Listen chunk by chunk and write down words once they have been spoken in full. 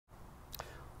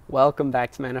Welcome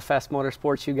back to Manifest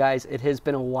Motorsports, you guys. It has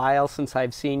been a while since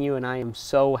I've seen you, and I am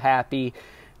so happy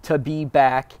to be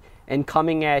back and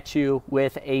coming at you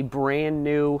with a brand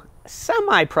new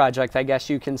semi-project, I guess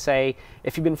you can say.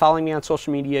 If you've been following me on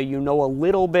social media, you know a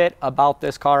little bit about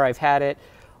this car. I've had it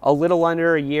a little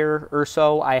under a year or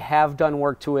so. I have done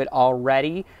work to it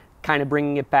already, kind of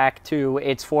bringing it back to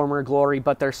its former glory,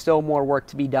 but there's still more work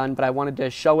to be done. But I wanted to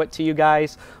show it to you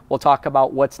guys. We'll talk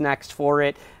about what's next for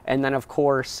it, and then of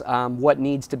course what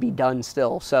needs to be done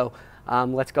still. So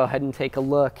let's go ahead and take a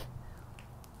look.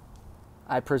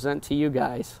 I present to you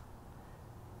guys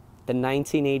the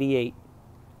 1988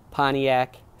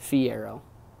 Pontiac Fiero.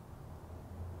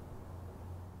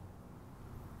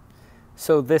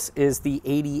 So this is the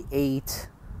 88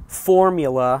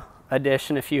 Formula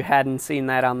edition, if you hadn't seen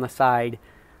that on the side.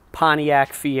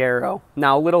 Pontiac Fiero.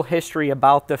 Now, a little history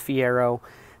about the Fiero.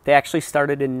 They actually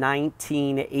started in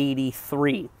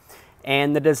 1983,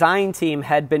 and the design team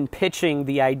had been pitching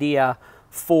the idea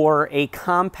for a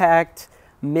compact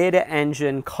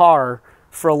mid-engine car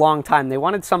for a long time. They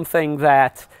wanted something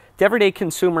that the everyday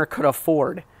consumer could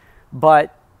afford,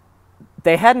 but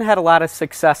they hadn't had a lot of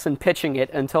success in pitching it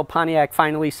until Pontiac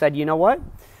finally said, you know what,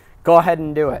 go ahead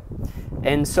and do it.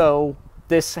 And so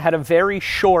this had a very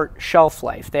short shelf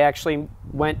life. They actually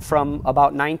went from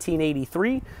about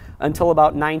 1983 until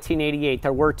about 1988.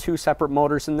 There were two separate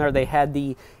motors in there. They had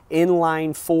the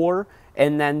inline 4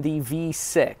 and then the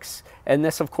V6. And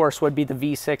this, of course, would be the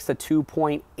V6, the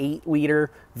 2.8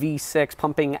 liter V6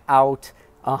 pumping out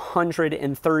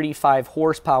 135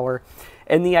 horsepower.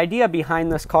 And the idea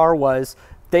behind this car was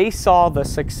they saw the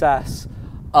success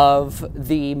of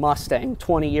the Mustang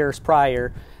 20 years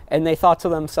prior, and they thought to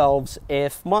themselves,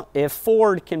 if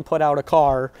Ford can put out a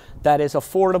car that is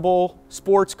affordable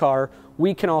sports car,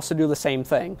 we can also do the same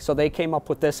thing. So they came up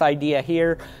with this idea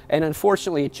here, and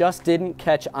unfortunately it just didn't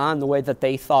catch on the way that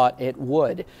they thought it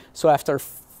would. So after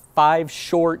 5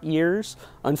 short years,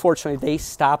 unfortunately they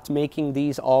stopped making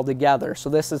these altogether. So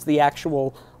this is the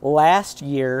actual last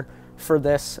year for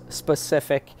this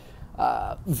specific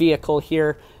vehicle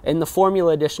here, and the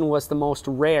Formula Edition was the most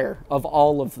rare of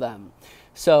all of them.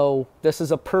 So this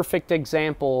is a perfect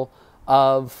example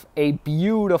of a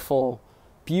beautiful,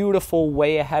 beautiful,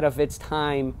 way ahead of its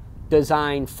time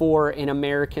design for an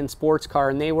American sports car.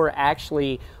 And they were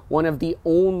actually one of the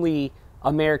only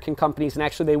American companies, and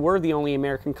actually they were the only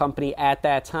American company at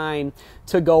that time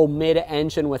to go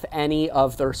mid-engine with any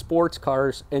of their sports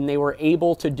cars, and they were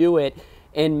able to do it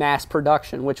in mass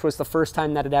production, which was the first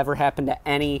time that it ever happened to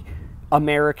any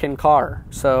American car.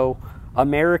 So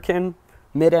American,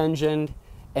 mid-engined,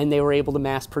 and they were able to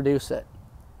mass produce it.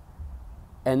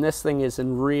 And this thing is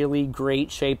in really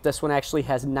great shape. This one actually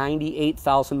has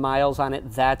 98,000 miles on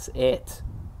it. That's it.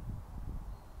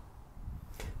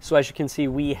 So as you can see,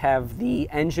 we have the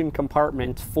engine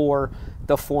compartment for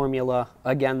the Formula.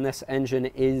 Again, this engine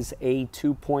is a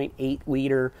 2.8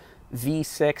 liter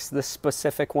V6. This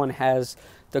specific one has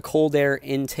the cold air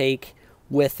intake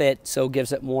with it, so it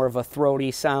gives it more of a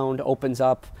throaty sound, opens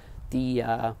up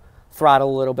the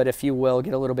throttle a little bit, if you will,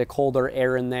 get a little bit colder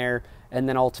air in there, and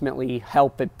then ultimately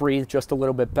help it breathe just a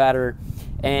little bit better.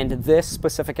 And this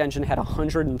specific engine had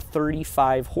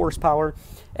 135 horsepower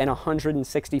and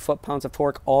 160 foot-pounds of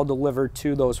torque, all delivered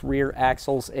to those rear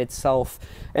axles itself.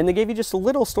 And they gave you just a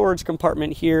little storage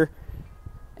compartment here,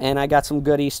 and I got some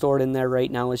goodies stored in there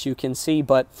right now, as you can see.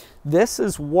 But this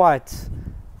is what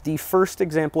the first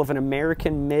example of an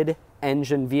American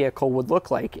mid-engine vehicle would look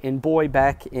like. And boy,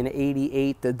 back in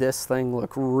 '88 did this thing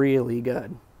look really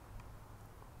good.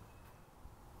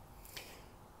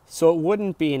 So it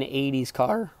wouldn't be an '80s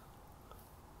car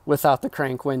without the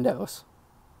crank windows,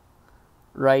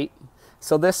 right?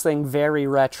 So this thing, very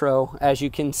retro, as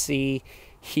you can see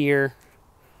here.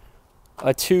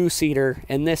 A 2-seater,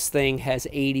 and this thing has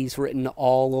 80s written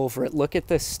all over it. Look at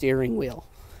this steering wheel.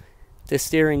 The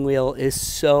steering wheel is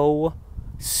so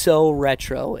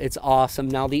retro. It's awesome.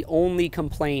 Now, the only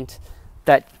complaint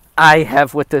that I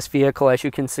have with this vehicle, as you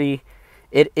can see,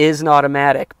 it is an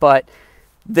automatic, but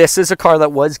this is a car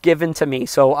that was given to me,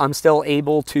 so I'm still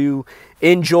able to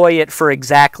enjoy it for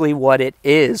exactly what it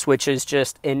is, which is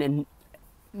just a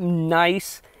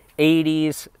nice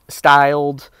 80s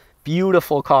styled,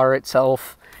 beautiful car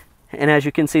itself. And as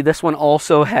you can see, this one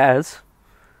also has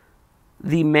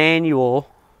the manual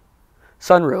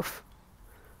sunroof.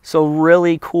 So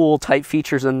really cool type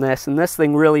features in this, and this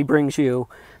thing really brings you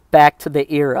back to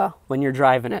the era when you're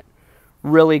driving it.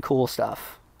 Really cool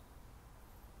stuff.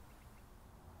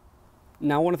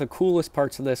 Now, one of the coolest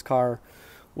parts of this car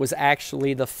was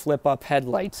actually the flip-up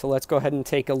headlights. So let's go ahead and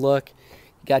take a look.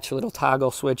 You got your little toggle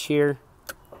switch here.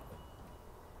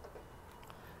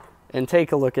 And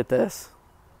take a look at this.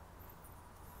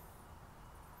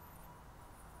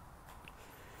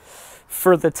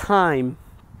 For the time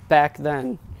back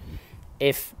then,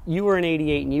 if you were an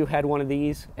 88 and you had one of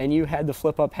these and you had the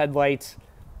flip-up headlights,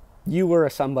 you were a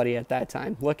somebody at that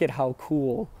time. Look at how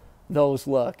cool those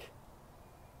look.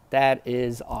 That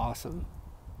is awesome.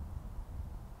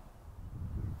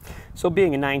 So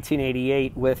being a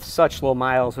 1988 with such low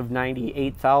miles of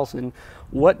 98,000,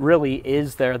 what really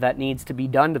is there that needs to be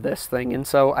done to this thing? And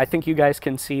so I think you guys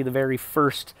can see the very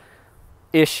first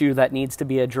issue that needs to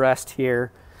be addressed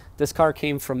here. This car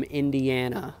came from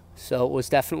Indiana, so it was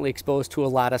definitely exposed to a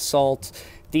lot of salt.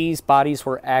 These bodies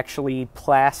were actually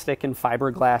plastic and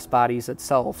fiberglass bodies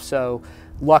itself, so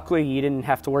luckily you didn't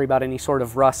have to worry about any sort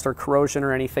of rust or corrosion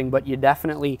or anything, but you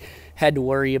definitely had to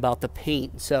worry about the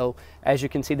paint. So as you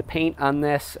can see, the paint on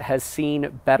this has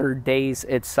seen better days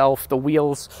itself. The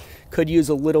wheels could use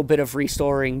a little bit of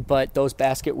restoring, but those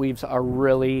basket weaves are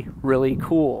really, really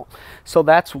cool. So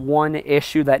that's one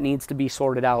issue that needs to be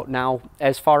sorted out. Now,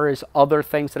 as far as other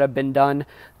things that have been done,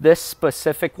 this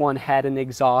specific one had an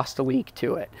exhaust leak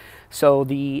to it. So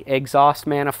the exhaust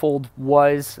manifold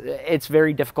it's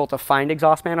very difficult to find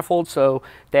exhaust manifolds, so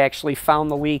they actually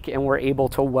found the leak and were able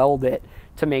to weld it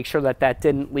to make sure that that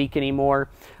didn't leak anymore.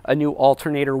 A new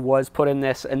alternator was put in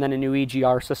this, and then a new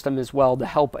EGR system as well to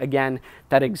help, again,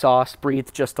 that exhaust breathe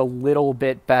just a little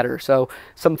bit better. So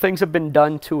some things have been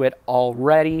done to it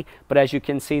already, but as you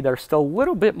can see, there's still a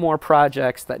little bit more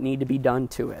projects that need to be done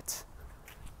to it.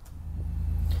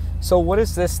 So what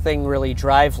does this thing really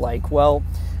drive like? Well,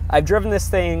 I've driven this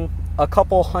thing a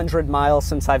couple 100 miles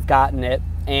since I've gotten it,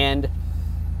 and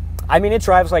I mean, it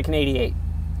drives like an 88.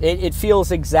 It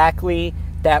feels exactly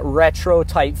that retro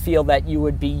type feel that you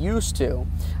would be used to.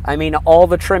 I mean, all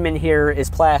the trim in here is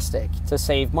plastic to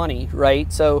save money,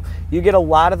 right? So you get a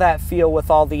lot of that feel with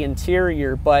all the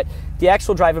interior, but the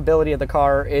actual drivability of the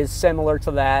car is similar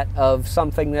to that of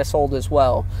something this old as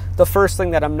well. The first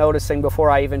thing that I'm noticing before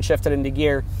I even shifted into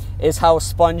gear is how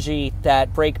spongy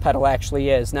that brake pedal actually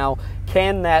is. Now,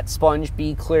 can that sponge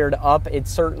be cleared up? It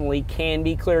certainly can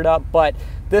be cleared up, but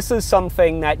this is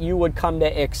something that you would come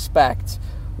to expect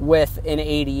with an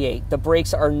 88. The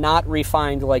brakes are not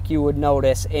refined like you would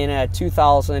notice in a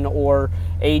 2000 or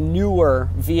a newer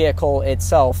vehicle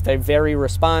itself. They're very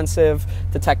responsive.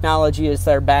 The technology is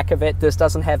there back of it. This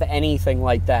doesn't have anything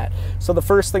like that. So the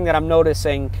first thing that I'm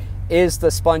noticing is the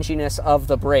sponginess of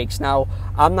the brakes. Now,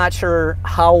 I'm not sure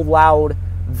how loud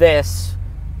this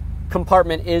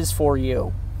compartment is for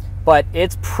you, but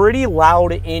it's pretty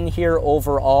loud in here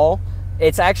overall.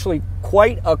 It's actually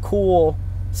quite a cool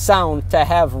sound to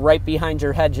have right behind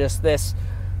your head, just this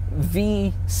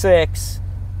V6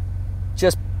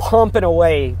 just pumping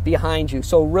away behind you.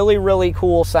 So really, really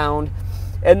cool sound.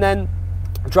 And then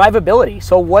drivability.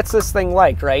 So what's this thing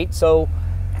like, right? So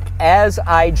as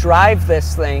I drive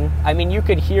this thing, I mean, you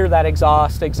could hear that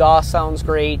exhaust. Exhaust sounds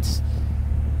great.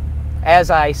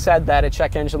 As I said that, a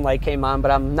check engine light came on,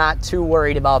 but I'm not too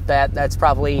worried about that. That's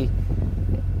probably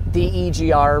the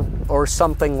EGR or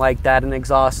something like that, an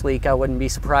exhaust leak. I wouldn't be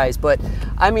surprised. But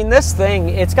I mean, this thing,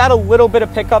 it's got a little bit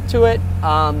of pickup to it.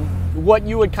 What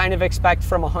you would kind of expect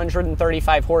from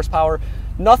 135 horsepower.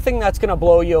 Nothing that's going to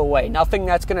blow you away. Nothing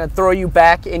that's going to throw you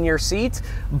back in your seat.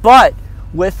 But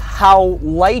with how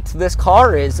light this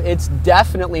car is, it's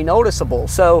definitely noticeable.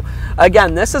 So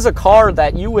again, this is a car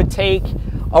that you would take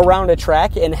around a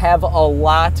track and have a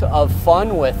lot of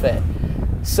fun with it.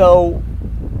 So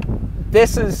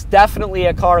this is definitely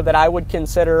a car that I would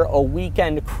consider a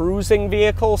weekend cruising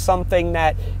vehicle, something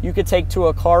that you could take to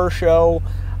a car show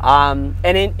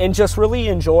and just really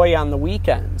enjoy on the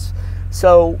weekends.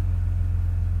 So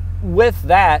with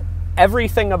that,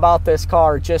 everything about this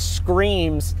car just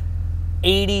screams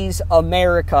 80s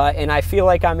America, and I feel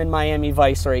like I'm in Miami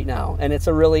Vice right now, and it's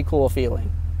a really cool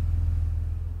feeling.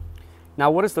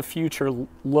 Now, what does the future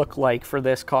look like for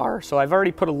this car? So I've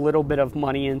already put a little bit of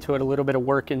money into it, a little bit of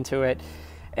work into it,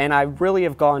 and I really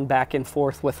have gone back and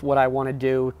forth with what I want to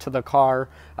do to the car.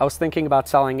 I was thinking about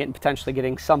selling it and potentially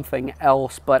getting something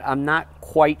else, but I'm not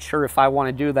quite sure if I want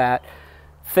to do that,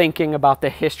 thinking about the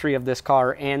history of this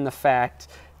car and the fact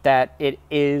that it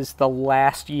is the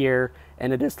last year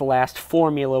and it is the last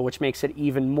formula, which makes it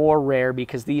even more rare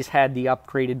because these had the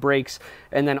upgraded brakes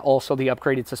and then also the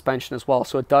upgraded suspension as well.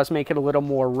 So it does make it a little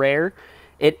more rare.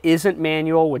 It isn't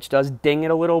manual, which does ding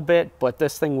it a little bit, but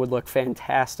this thing would look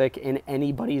fantastic in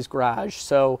anybody's garage.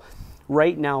 So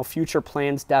right now, future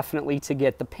plans definitely to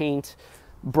get the paint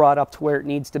brought up to where it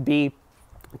needs to be.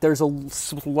 There's a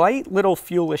slight little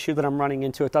fuel issue that I'm running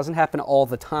into. It doesn't happen all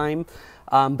the time,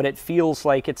 but it feels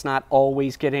like it's not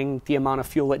always getting the amount of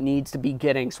fuel it needs to be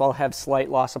getting. So I'll have slight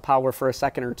loss of power for a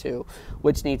second or two,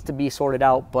 which needs to be sorted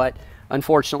out. But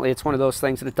unfortunately, it's one of those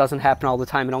things that it doesn't happen all the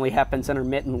time. It only happens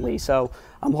intermittently. So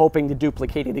I'm hoping to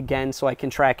duplicate it again so I can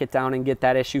track it down and get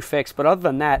that issue fixed. But other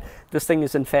than that, this thing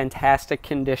is in fantastic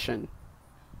condition.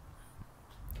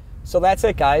 So that's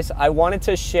it, guys. I wanted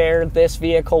to share this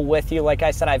vehicle with you. Like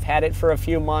I said, I've had it for a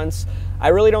few months. I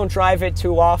really don't drive it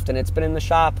too often. It's been in the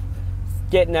shop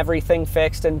getting everything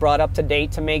fixed and brought up to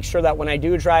date to make sure that when I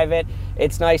do drive it,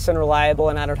 it's nice and reliable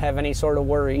and I don't have any sort of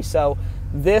worry. So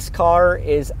this car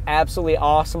is absolutely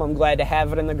awesome. I'm glad to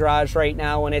have it in the garage right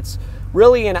now, and it's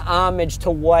really an homage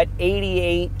to what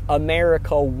 88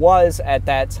 America was at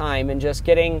that time, and just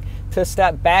getting to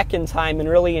step back in time and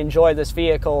really enjoy this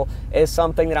vehicle is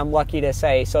something that I'm lucky to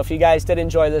say. So if you guys did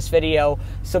enjoy this video,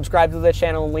 subscribe to the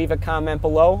channel and leave a comment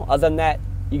below. Other than that,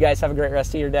 you guys have a great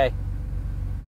rest of your day.